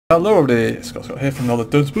Hello everybody, it's Scott here from another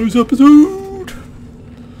Dead Space episode.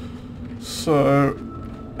 So,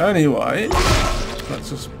 anyway, let's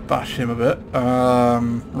just bash him a bit.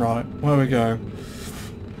 Right, where are we going?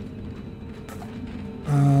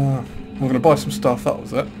 We're going to buy some stuff, that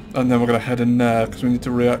was it. And then we're going to head in there because we need to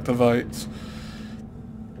reactivate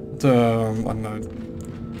the, I don't know,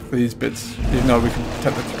 these bits, even though we can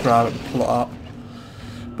technically grab it and pull it up.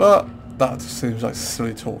 But that just seems like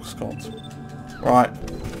silly talk, Scott. Right.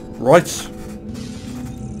 Let's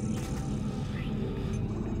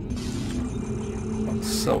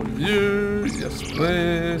sell you, yes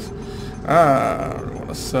please. And we want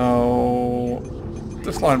to sell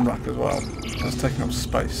this line rack as well. That's taking up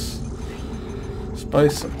space.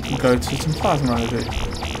 Space can go to some plasma energy.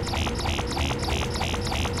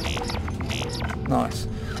 Nice.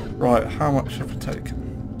 Right, how much have we taken?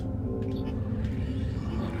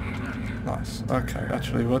 Nice. Okay,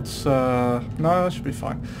 actually, let's no, that should be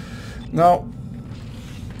fine. Now,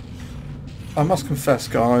 I must confess,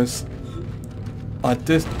 guys, I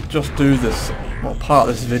did just do this, well, part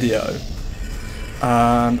of this video,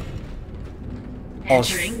 and I was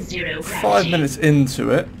 5 minutes into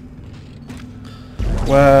it,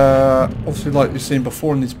 where, obviously, like you've seen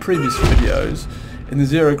before in these previous videos, in the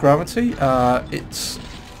zero gravity, it's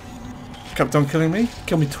kept on killing me,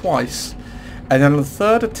 killed me twice. And then on the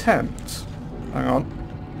third attempt, hang on.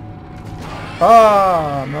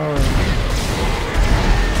 Ah, no.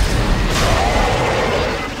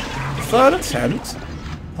 The third attempt,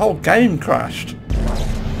 the whole game crashed.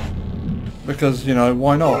 Because, you know,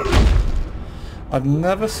 why not? I've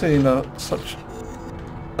never seen such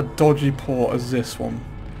a dodgy port as this one.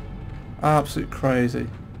 Absolute crazy.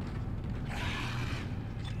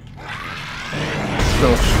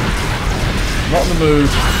 Gosh. Not in the mood.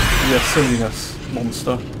 Yeah, silliness,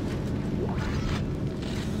 monster.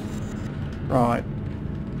 Right.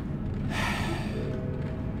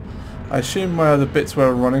 I assume where the bits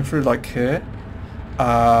we're running through, like here. It's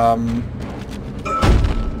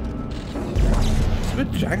a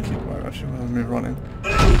bit janky where actually when we're running.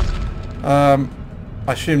 I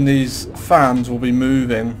assume these fans will be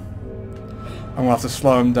moving, and we'll have to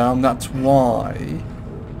slow them down. That's why.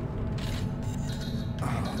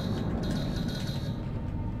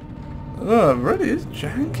 Oh, it really is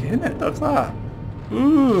janky, isn't it? Look at that.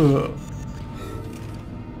 Ooh.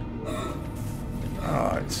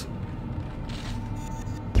 Alright.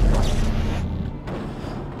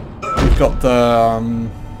 We've got the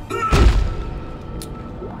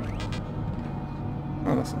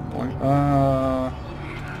oh, that's not the point.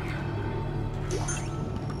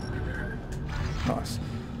 Nice.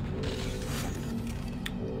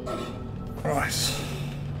 Right.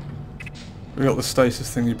 We got the stasis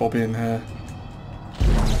thingy bobby in here.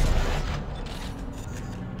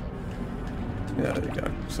 Yeah, there you go.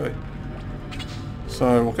 See.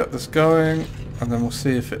 So we'll get this going, and then we'll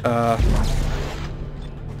see if it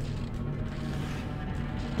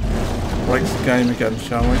breaks the game again,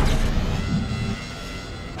 shall we?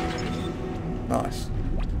 Nice.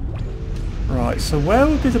 Right. So where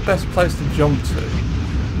would be the best place to jump to?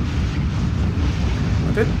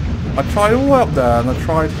 I tried all the way up there, and I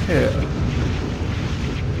tried here.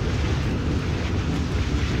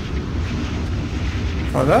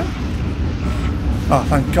 Right there? Oh,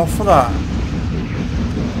 thank God for that.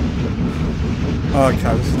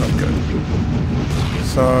 Okay, this is not good.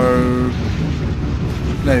 So,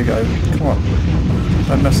 there you go. Come on.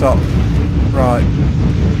 Don't mess up. Right.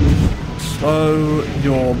 Slow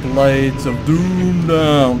your blades of doom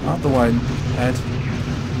down. Out the way, Ed.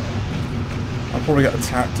 I'll probably get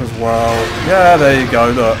attacked as well. Yeah, there you go,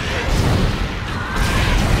 look.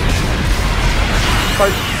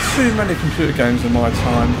 Like, too many computer games in my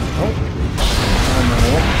time. Oh, and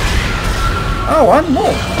more. Oh, and more.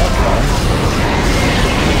 Okay.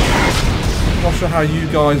 Not sure how you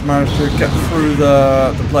guys managed to get through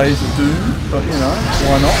the Blaze of Doom, but you know,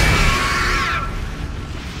 why not?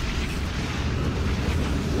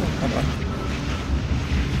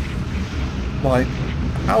 Oh, like,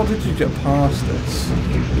 how did you get past this?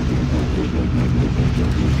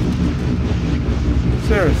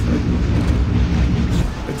 Seriously.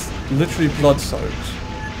 It's literally blood soaked.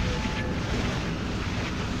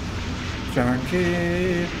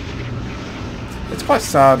 Janky. It's quite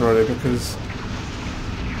sad really because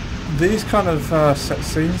these kind of set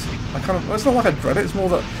scenes, it's not like I dread it, it's more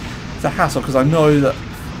that it's a hassle because I know that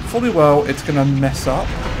fully well it's going to mess up.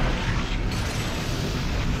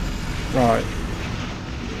 Right.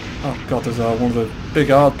 Oh god, there's one of the big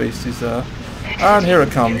hard beasties there. And here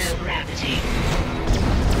it comes.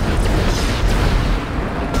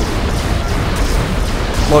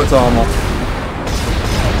 Blow its arm off.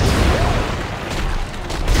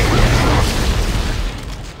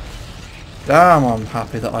 Damn, I'm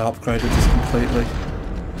happy that I upgraded this completely.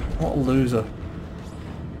 What a loser.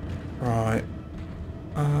 Right.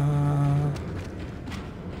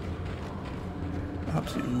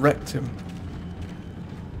 Absolutely wrecked him.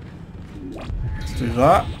 Let's do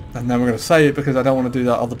that. And then we're going to save it because I don't want to do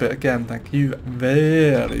that other bit again. Thank you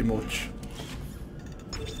very much.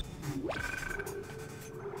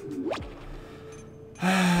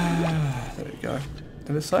 There you go.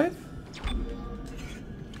 Did it save?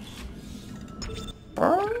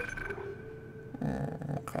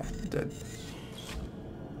 Okay, dead.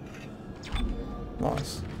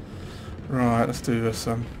 Nice. Right, let's do this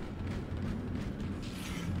then.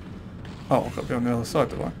 Oh, I've got to be on the other side,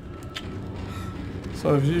 do I?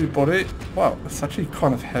 So view body. Wow, it's actually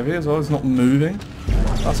kind of heavy as well. It's not moving.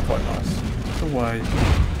 That's quite nice. It's away.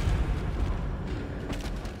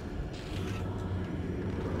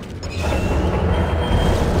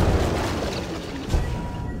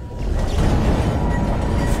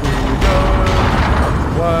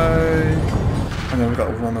 We've got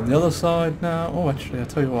to run on the other side now. Oh, actually, I'll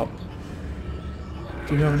tell you what.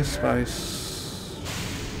 Do we have any space?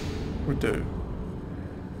 We do.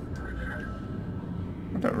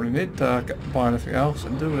 I don't really need to buy anything else,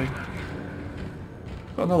 do we?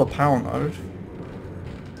 Got another power node.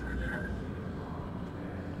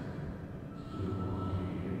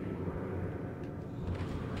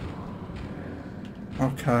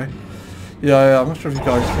 Okay. Yeah, I'm not sure if you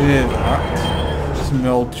guys hear that. Some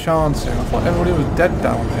old chancing. I thought everybody was dead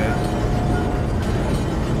down here.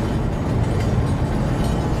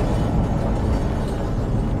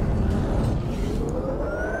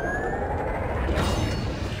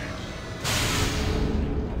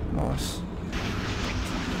 Nice.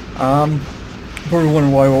 Probably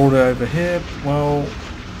wondering why we're all over here. Well,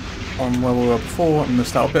 on where we were before and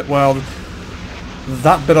missed out a bit. Well,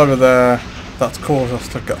 that bit over there, that's caused us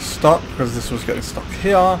to get stuck because this was getting stuck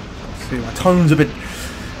here. My tone's a bit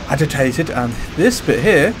agitated, and this bit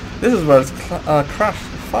here, this is where it's crashed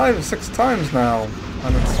 5 or 6 times now,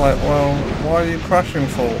 and it's like, well, why are you crashing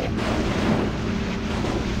for?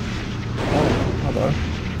 Oh, hello.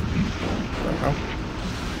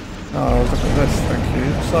 Oh, look at this, thank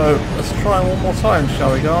you. So, let's try one more time,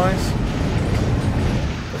 shall we, guys?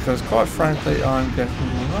 Because, quite frankly, I'm getting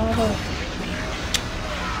rather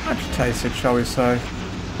agitated, shall we say.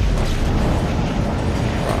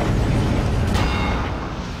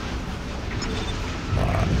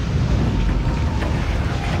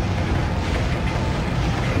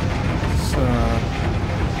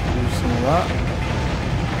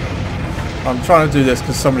 I'm trying to do this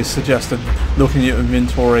because somebody suggested looking at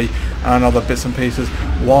inventory and other bits and pieces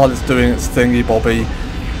while it's doing its thingy bobby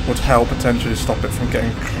would help potentially stop it from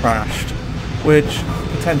getting crashed, which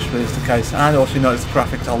potentially is the case. And also you notice the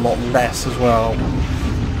graphics are a lot less as well.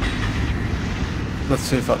 Let's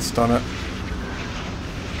see if that's done it.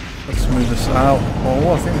 Let's move this out.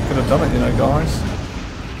 Oh, I think we could have done it, you know, guys.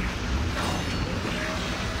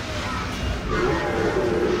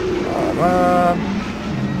 Oh man.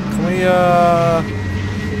 Can we,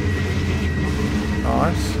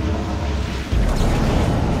 nice.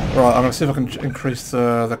 Right, I'm going to see if I can increase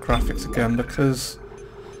the graphics again, because,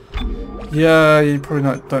 yeah, you probably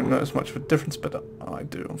don't notice much of a difference, but I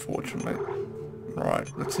do, unfortunately.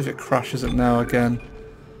 Right, let's see if it crashes it now again.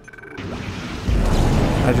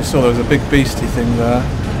 I just saw there was a big beastie thing there.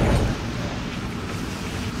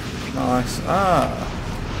 Nice. Ah.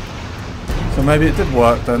 So maybe it did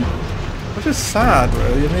work then. Which is sad,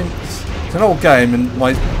 really. I mean, it's an old game, and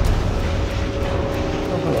my... Oh,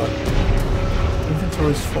 hello.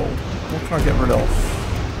 Inventory's full. What can I get rid of?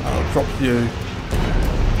 I'll drop you.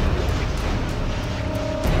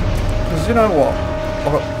 Because you know what?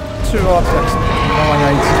 I've got 2 RTX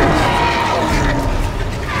 980s.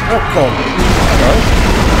 Oh, God. Hello.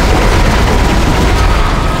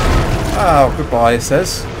 Oh, goodbye, it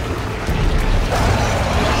says.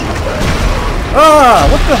 Ah,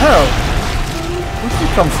 what the hell? Where did he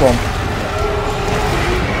come from?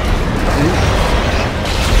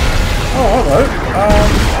 Oh, hello.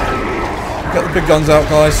 Get the big guns out,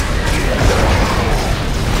 guys.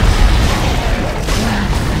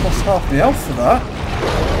 Lost half the health for that.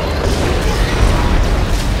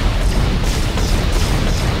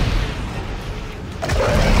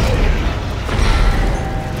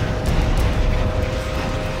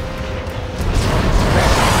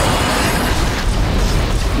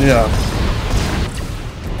 Yeah.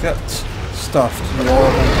 Get stuffed, you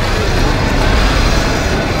horrible.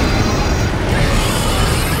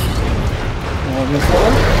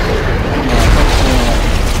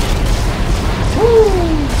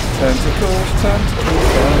 Woo! Tentacles,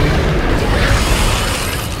 tentacles.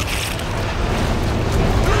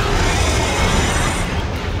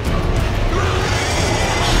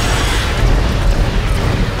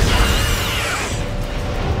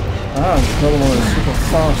 Ah, there's another one of those super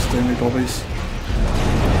fast thingy bobbies.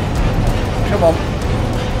 Come on.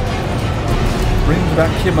 Bring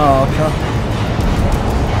back your marker.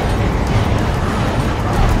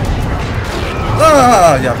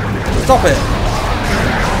 Ah, yeah. Stop it.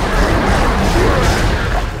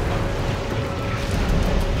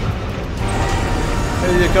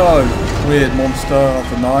 Here you go, weird monster of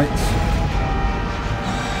the night.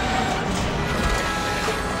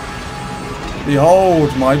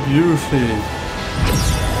 Behold my beauty,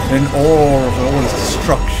 in awe of all its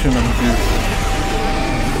destruction and beauty.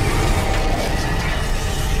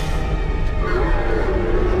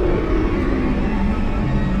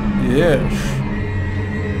 Yes.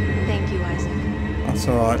 Thank you, Isaac. That's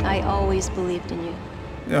alright. I always believed in you.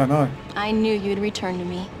 Yeah, I know. I knew you'd return to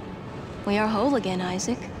me. We are whole again,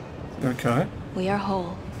 Isaac. Okay. We are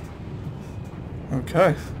whole.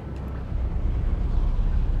 Okay.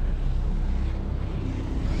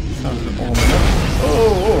 Sounds a bit ominous.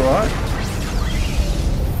 Oh, alright.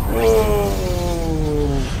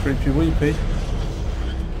 Whoa, creepy weepy.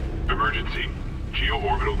 Emergency.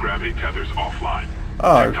 Geo-orbital gravity tethers offline.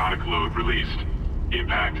 Oh. Tectonic load released.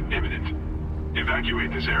 Impact imminent.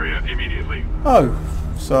 Evacuate this area immediately. Oh,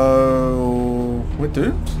 so we're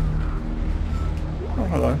doomed? Oh,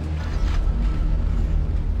 hello.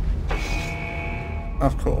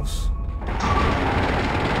 Of course.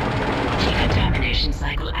 Decontamination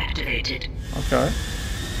cycle activated. Okay.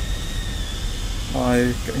 Am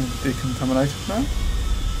I getting decontaminated now?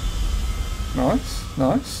 Nice,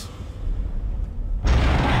 nice.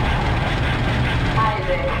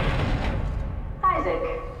 Isaac.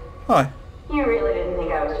 Hi. You really didn't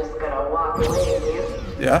think I was just gonna walk away, did you?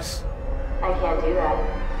 Yes. I can't do that.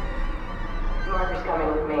 Marker's coming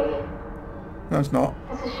with me. No, it's not.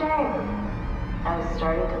 It's a shame. I was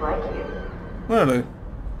starting to like you. Really?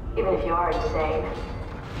 Even if you are insane.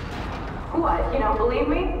 What, you don't believe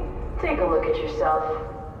me? Take a look at yourself.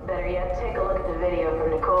 Better yet, take a look at the video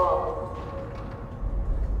from Nicole.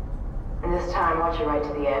 And this time, watch it right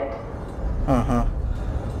to the end. Uh-huh.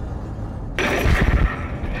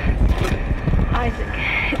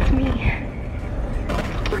 Isaac, it's me.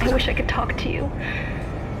 I wish I could talk to you.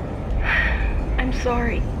 I'm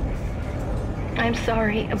sorry. I'm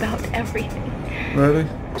sorry about everything. Really?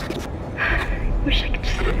 I wish I could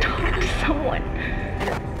just talk to someone.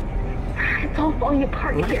 It's all falling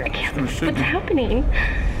apart here. I can't believe what's happening.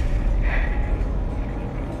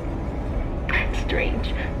 It's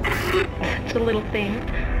strange. Such a little thing.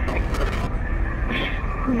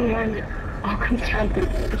 And it all comes down to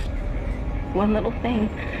this one little thing.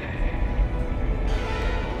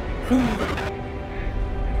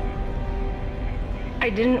 I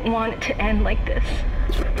didn't want it to end like this.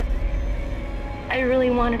 I really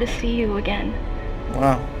wanted to see you again.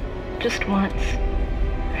 Wow. Just once.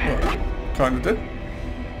 Well, kind of did.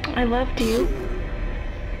 I loved you.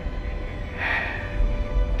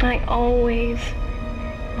 I always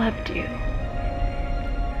loved you.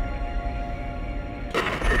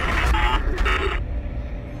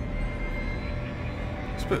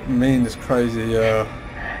 It's a bit mean, this crazy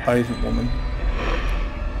Asian woman.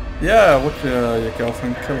 Yeah, watch your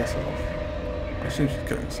girlfriend kill herself. I assume she's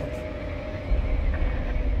killing herself.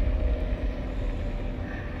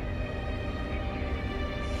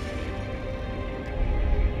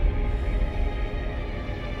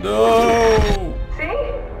 No!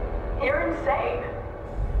 See? You're insane.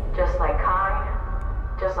 Just like Kai,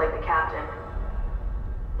 just like the captain.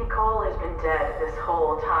 Nicole has been dead this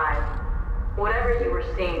whole time. Whatever you were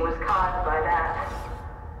seeing was caused by that.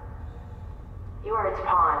 You are its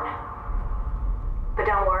pawn. But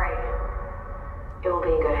don't worry. It will be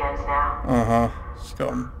in good hands now. Uh-huh. She's got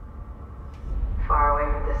him. Far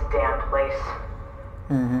away from this damn place.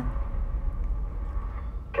 Mm-hmm.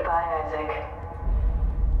 Goodbye, Isaac.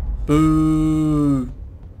 Boo!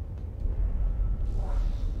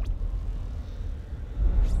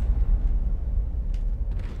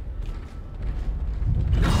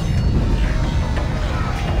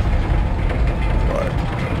 Right.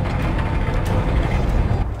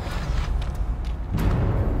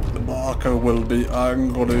 The marker will be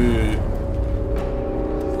angry.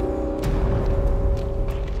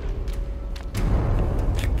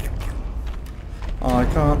 I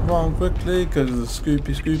can't run quickly because of the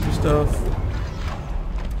scoopy stuff.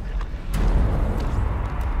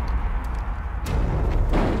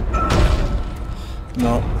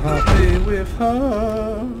 Not happy with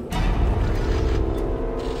her.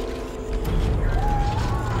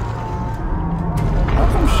 How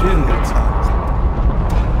come she didn't get attacked?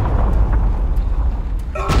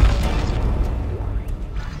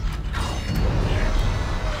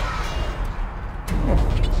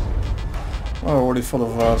 Well, already full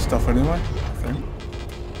of stuff anyway, I think.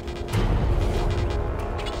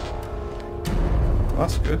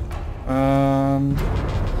 That's good.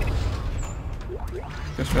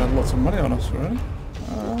 Guess we had lots of money on us, really.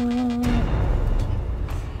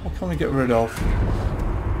 What can we get rid of?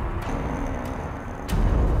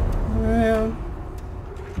 Well,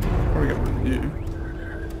 probably get rid of you.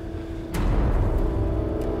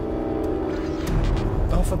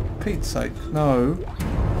 Oh, for Pete's sake, no.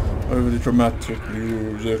 Overly dramatic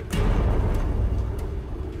music.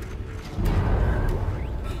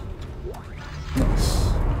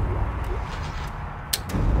 Nice.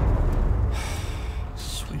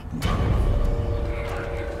 Sweet.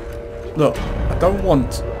 Look, I don't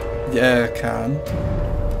want the air can.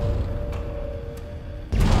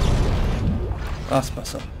 That's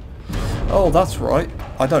better. Oh, that's right.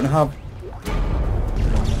 I don't have...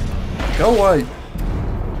 Go away!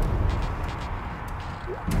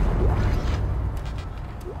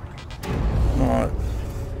 Alright.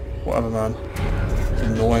 Whatever, man. It's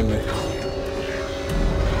annoying me.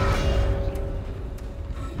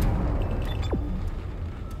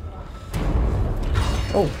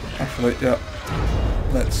 Oh, actually, yeah.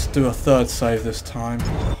 Let's do a third save this time.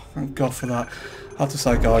 Thank God for that. I have to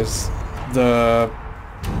say, guys,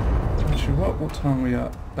 actually, what time are we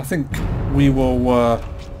at? I think we will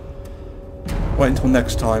wait until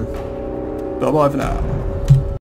next time. Bye bye for now.